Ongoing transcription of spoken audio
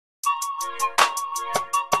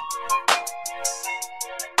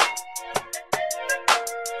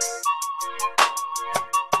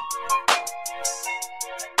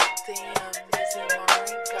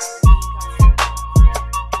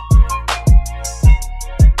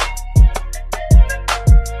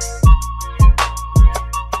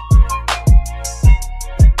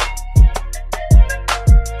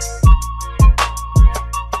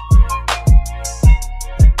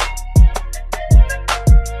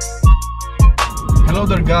Hello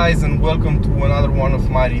there guys, and welcome to another one of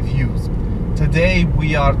my reviews. Today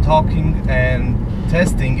we are talking and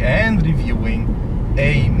testing and reviewing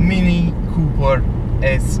a Mini Cooper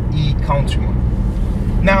SE Countryman.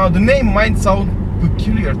 Now the name might sound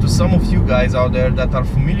peculiar to some of you guys out there that are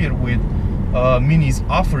familiar with Mini's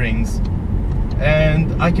offerings,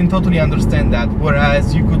 and I can totally understand that.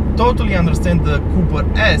 Whereas you could totally understand the Cooper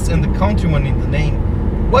S and the Countryman in the name.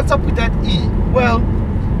 What's up with that E? Well,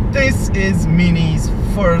 this is Mini's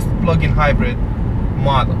first plug-in hybrid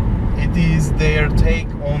model. It is their take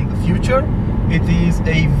on the future. It is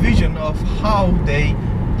a vision of how they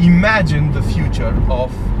imagine the future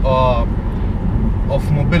of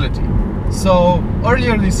mobility. So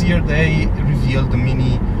earlier this year they revealed the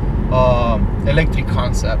Mini electric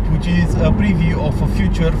concept, which is a preview of a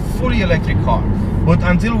future fully electric car. But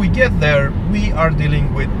until we get there, we are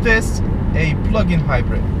dealing with this, a plug-in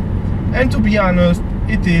hybrid. And to be honest,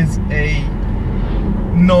 it is a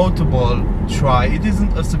notable try. It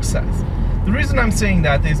isn't a success. The reason I'm saying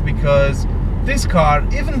that is because this car,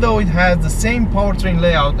 even though it has the same powertrain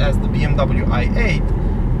layout as the BMW i8,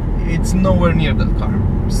 it's nowhere near that car.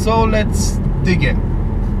 So let's dig in.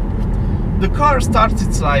 The car starts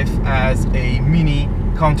its life as a Mini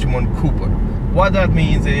Countryman Cooper. What that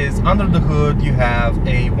means is, under the hood you have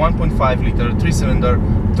a 1.5 liter 3-cylinder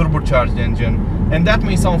turbocharged engine, and that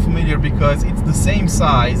may sound familiar because it's the same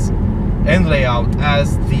size and layout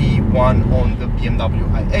as the one on the BMW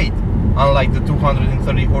i8. Unlike the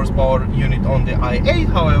 230 horsepower unit on the i8,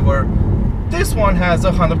 however, this one has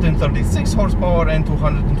 136 horsepower and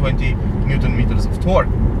 220 Newton meters of torque.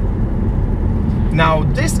 Now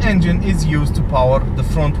this engine is used to power the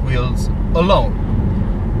front wheels alone.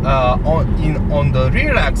 On the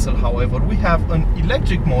rear axle, however, we have an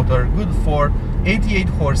electric motor good for 88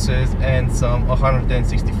 horses and some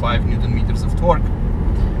 165 Newton meters of torque.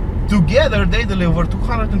 Together they deliver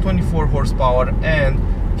 224 horsepower and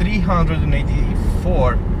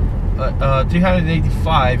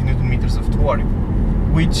 385 Newton meters of torque,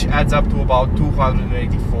 which adds up to about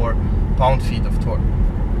 284 pound-feet of torque.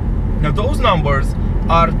 Now those numbers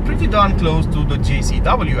are pretty darn close to the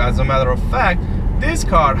JCW. As a matter of fact, this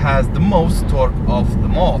car has the most torque of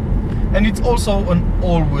them all. And it's also an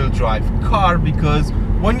all-wheel drive car, because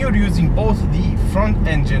when you're using both the front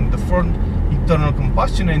engine, the front internal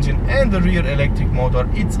combustion engine, and the rear electric motor,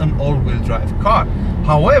 it's an all-wheel drive car.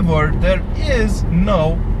 However, there is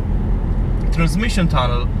no transmission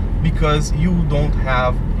tunnel because you don't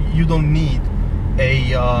need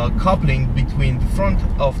a coupling between the front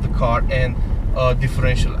of the car and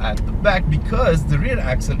differential at the back, because the rear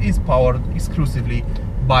axle is powered exclusively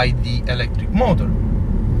by the electric motor.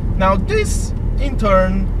 Now this in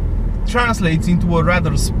turn translates into a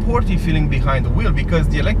rather sporty feeling behind the wheel, because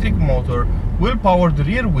the electric motor will power the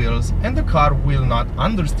rear wheels and the car will not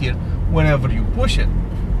understeer whenever you push it.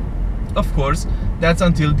 Of course, that's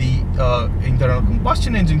until the internal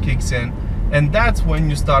combustion engine kicks in, and that's when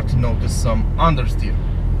you start to notice some understeer.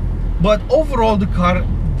 But overall the car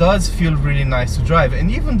does feel really nice to drive,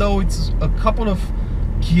 and even though it's a couple of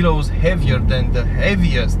kilos heavier than the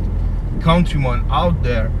heaviest Countryman out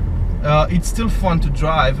there, it's still fun to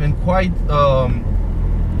drive and quite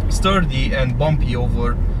sturdy and bumpy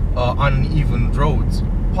over uneven roads.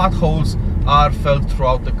 Potholes are felt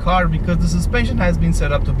throughout the car because the suspension has been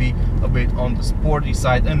set up to be a bit on the sporty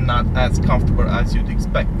side and not as comfortable as you'd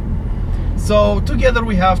expect. So together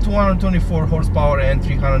we have 224 horsepower and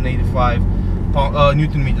 385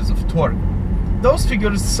 Newton meters of torque. Those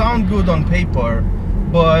figures sound good on paper,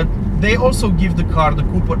 but they also give the car the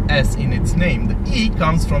Cooper S in its name. The E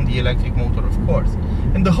comes from the electric motor, of course.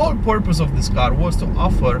 And the whole purpose of this car was to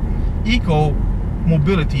offer eco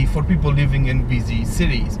mobility for people living in busy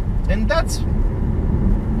cities. And that's,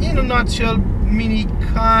 in a nutshell, Mini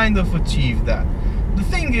kind of achieved that. The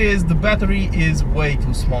thing is, the battery is way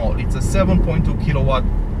too small. It's a 7.2 kilowatt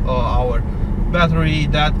hour battery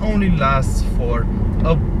that only lasts for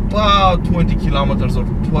about 20 kilometers or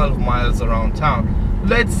 12 miles around town.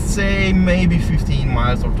 Let's say maybe 15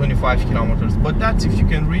 miles or 25 kilometers, but that's if you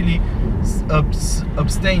can really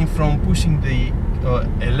abstain from pushing the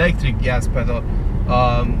electric gas pedal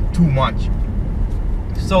too much.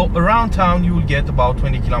 So around town you will get about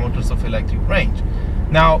 20 kilometers of electric range.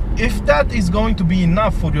 Now, if that is going to be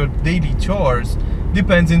enough for your daily chores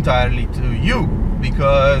depends entirely to you,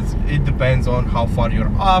 because it depends on how far your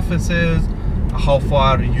office is, how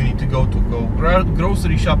far you need to go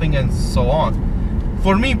grocery shopping, and so on.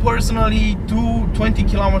 For me personally, 20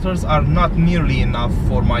 kilometers are not nearly enough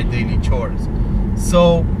for my daily chores.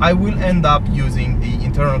 So I will end up using the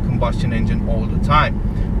internal combustion engine all the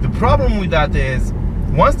time. The problem with that is,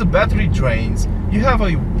 once the battery drains, you have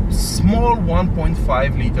a small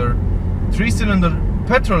 1.5 liter 3-cylinder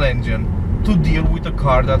petrol engine to deal with a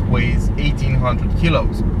car that weighs 1800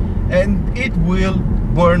 kilos, and it will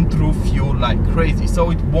burn through fuel like crazy, so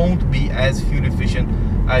it won't be as fuel efficient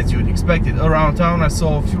as you'd expected. Around town I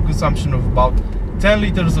saw a fuel consumption of about 10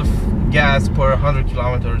 liters of gas per 100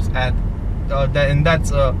 kilometers and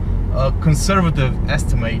that's a conservative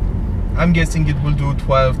estimate. I'm guessing it will do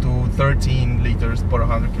 12 to 13 liters per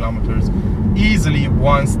 100 kilometers easily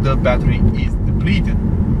once the battery is depleted.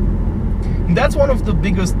 And that's one of the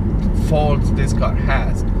biggest faults this car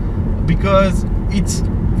has, because it's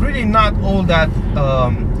really not all that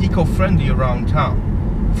eco-friendly around town.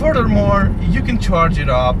 Furthermore, you can charge it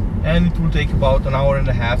up and it will take about an hour and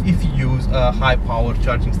a half if you use a high power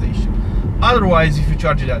charging station. Otherwise, if you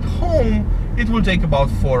charge it at home, it will take about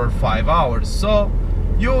 4 or 5 hours. So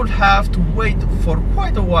you'll have to wait for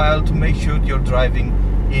quite a while to make sure you're driving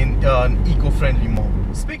in an eco-friendly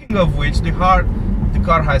mode. Speaking of which, the car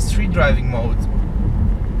has 3 driving modes: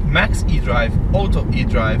 Max eDrive, Auto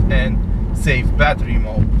eDrive, and Safe Battery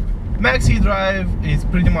mode. Max eDrive is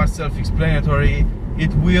pretty much self-explanatory.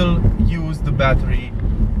 It will use the battery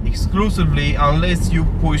exclusively unless you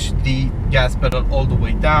push the gas pedal all the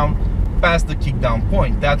way down past the kick down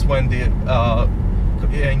point. That's when the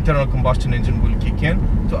internal combustion engine will kick in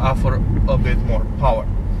to offer a bit more power.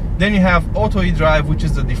 Then you have Auto eDrive, which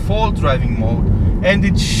is the default driving mode, and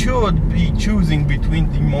it should be choosing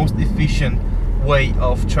between the most efficient way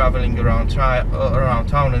of traveling around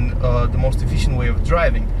town and the most efficient way of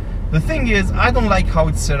driving. The thing is, I don't like how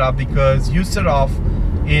it's set up, because you set off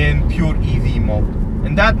in pure EV mode,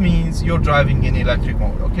 and that means you're driving in electric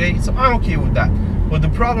mode. Okay, so I'm okay with that, but the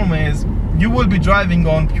problem is you will be driving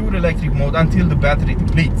on pure electric mode until the battery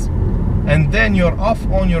depletes, and then you're off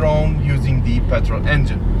on your own using the petrol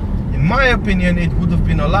engine. In my opinion, it would have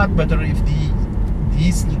been a lot better if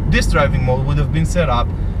this driving mode would have been set up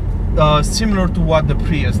similar to what the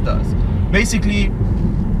Prius does. Basically,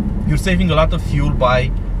 you're saving a lot of fuel by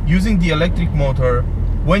using the electric motor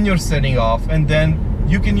when you're setting off, and then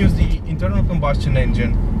you can use the internal combustion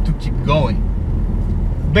engine to keep going.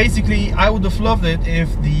 Basically, I would have loved it if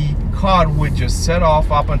the car would just set off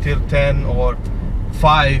up until 10 or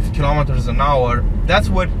 5 kilometers an hour. That's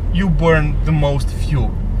where you burn the most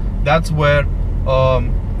fuel. That's where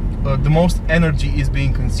the most energy is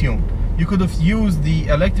being consumed. You could have used the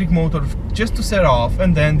electric motor just to set off,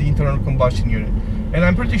 and then the internal combustion unit. And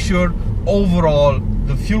I'm pretty sure overall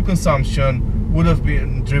the fuel consumption would have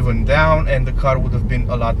been driven down and the car would have been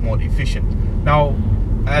a lot more efficient. Now,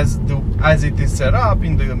 as it is set up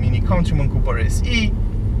in the Mini Countryman Cooper SE,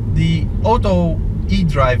 the Auto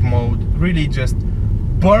eDrive mode really just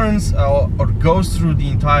burns or goes through the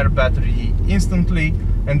entire battery instantly,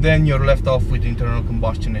 and then you're left off with the internal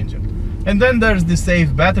combustion engine. And then there's the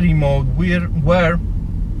Safe Battery mode, where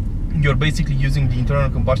you're basically using the internal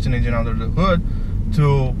combustion engine under the hood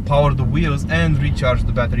to power the wheels and recharge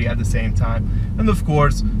the battery at the same time, and of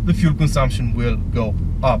course the fuel consumption will go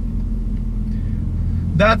up.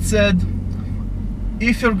 That said,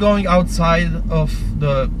 if you're going outside of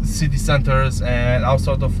the city centers and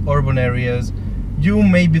outside of urban areas, you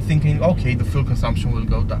may be thinking, okay, the fuel consumption will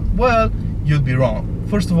go down. Well, you'd be wrong.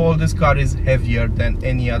 First of all, this car is heavier than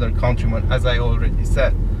any other Countryman, as I already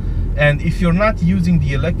said. And if you're not using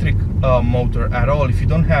the electric motor at all, if you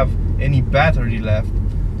don't have any battery left,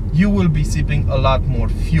 you will be sipping a lot more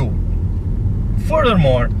fuel.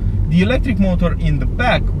 Furthermore, the electric motor in the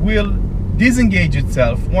back will disengage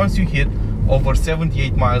itself once you hit over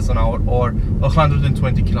 78 miles an hour or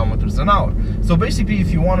 120 kilometers an hour. So basically,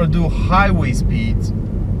 if you want to do highway speeds,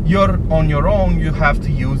 you're on your own. You have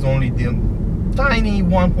to use only the tiny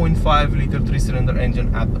 1.5 liter 3-cylinder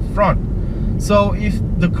engine at the front. So if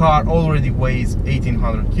the car already weighs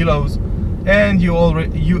 1800 kilos and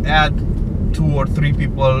you add 2 or 3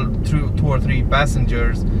 people, 2 or 3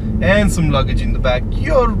 passengers and some luggage in the back,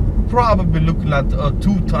 you're probably looking at a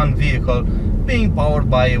 2-ton vehicle being powered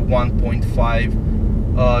by a 1.5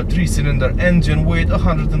 3-cylinder engine with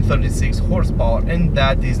 136 horsepower, and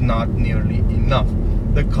that is not nearly enough.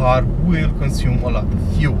 The car will consume a lot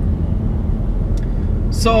of fuel.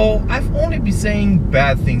 So I've only been saying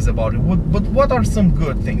bad things about it, but what are some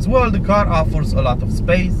good things? Well, the car offers a lot of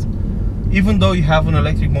space. Even though you have an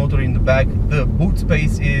electric motor in the back, the boot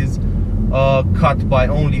space is cut by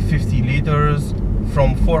only 50 liters,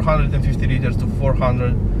 from 450 liters to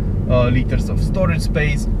 400 liters of storage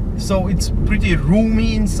space. So it's pretty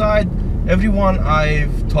roomy inside. Everyone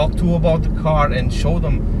I've talked to about the car and showed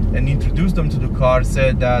them and introduced them to the car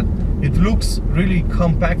said that it looks really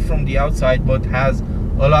compact from the outside but has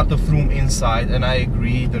a lot of room inside, and I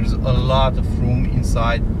agree, there's a lot of room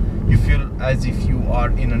inside. You feel as if you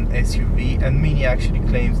are in an SUV, and Mini actually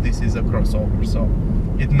claims this is a crossover, so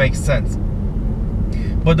it makes sense.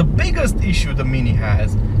 But the biggest issue the Mini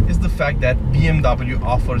has is the fact that BMW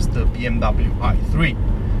offers the BMW i3.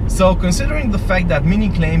 So considering the fact that Mini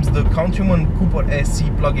claims the Countryman Cooper SE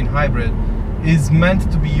plug-in hybrid is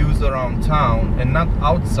meant to be used around town and not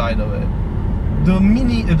outside of it, the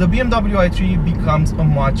BMW i3 becomes a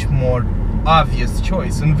much more obvious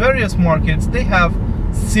choice. In various markets they have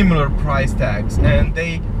similar price tags, and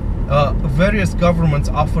various governments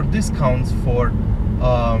offer discounts for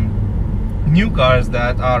new cars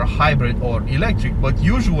that are hybrid or electric, but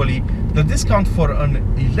usually the discount for an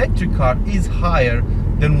electric car is higher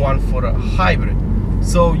than one for a hybrid.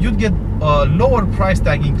 So you'd get a lower price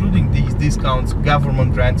tag, including these discounts,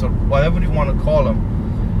 government grants, or whatever you want to call them,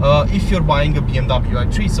 if you're buying a BMW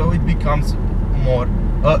i3. So it becomes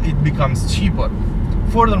cheaper.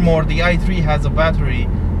 Furthermore, the i3 has a battery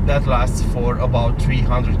that lasts for about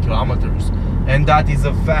 300 kilometers, and that is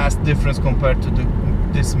a vast difference compared to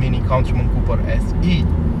this Mini Countryman Cooper SE.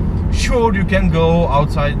 Sure, you can go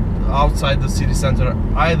outside the city center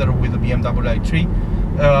either with a BMW i3,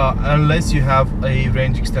 unless you have a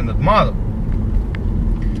range extended model.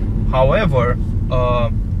 However,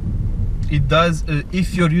 it does,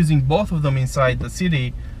 if you're using both of them inside the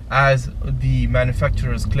city, as the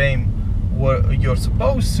manufacturers claim you're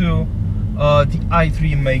supposed to, the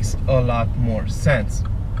i3 makes a lot more sense.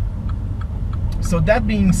 So that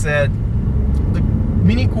being said, the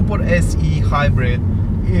Mini Cooper SE hybrid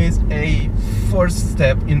is a first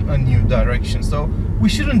step in a new direction. So we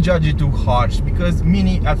shouldn't judge it too harsh, because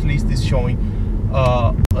Mini at least is showing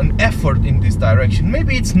an effort in this direction.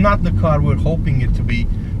 Maybe it's not the car we're hoping it to be,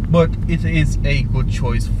 but it is a good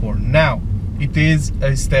choice for now. It is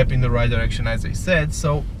a step in the right direction, as I said,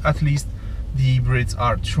 so at least the Brits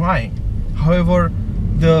are trying. However,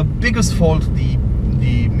 the biggest fault the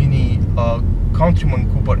Mini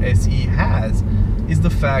Countryman Cooper SE has is the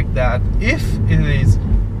fact that if it is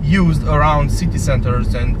used around city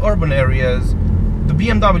centers and urban areas, the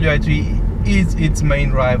BMW i3 is its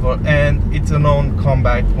main rival, and it's a known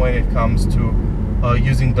comeback when it comes to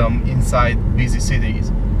using them inside busy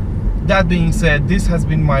cities. That being said, this has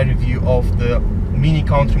been my review of the Mini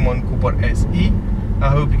Countryman Cooper SE. I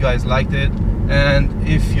hope you guys liked it, and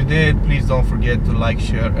if you did, please don't forget to like,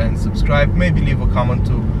 share and subscribe. Maybe leave a comment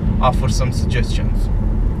to offer some suggestions.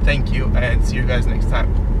 Thank you, and see you guys next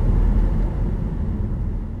time.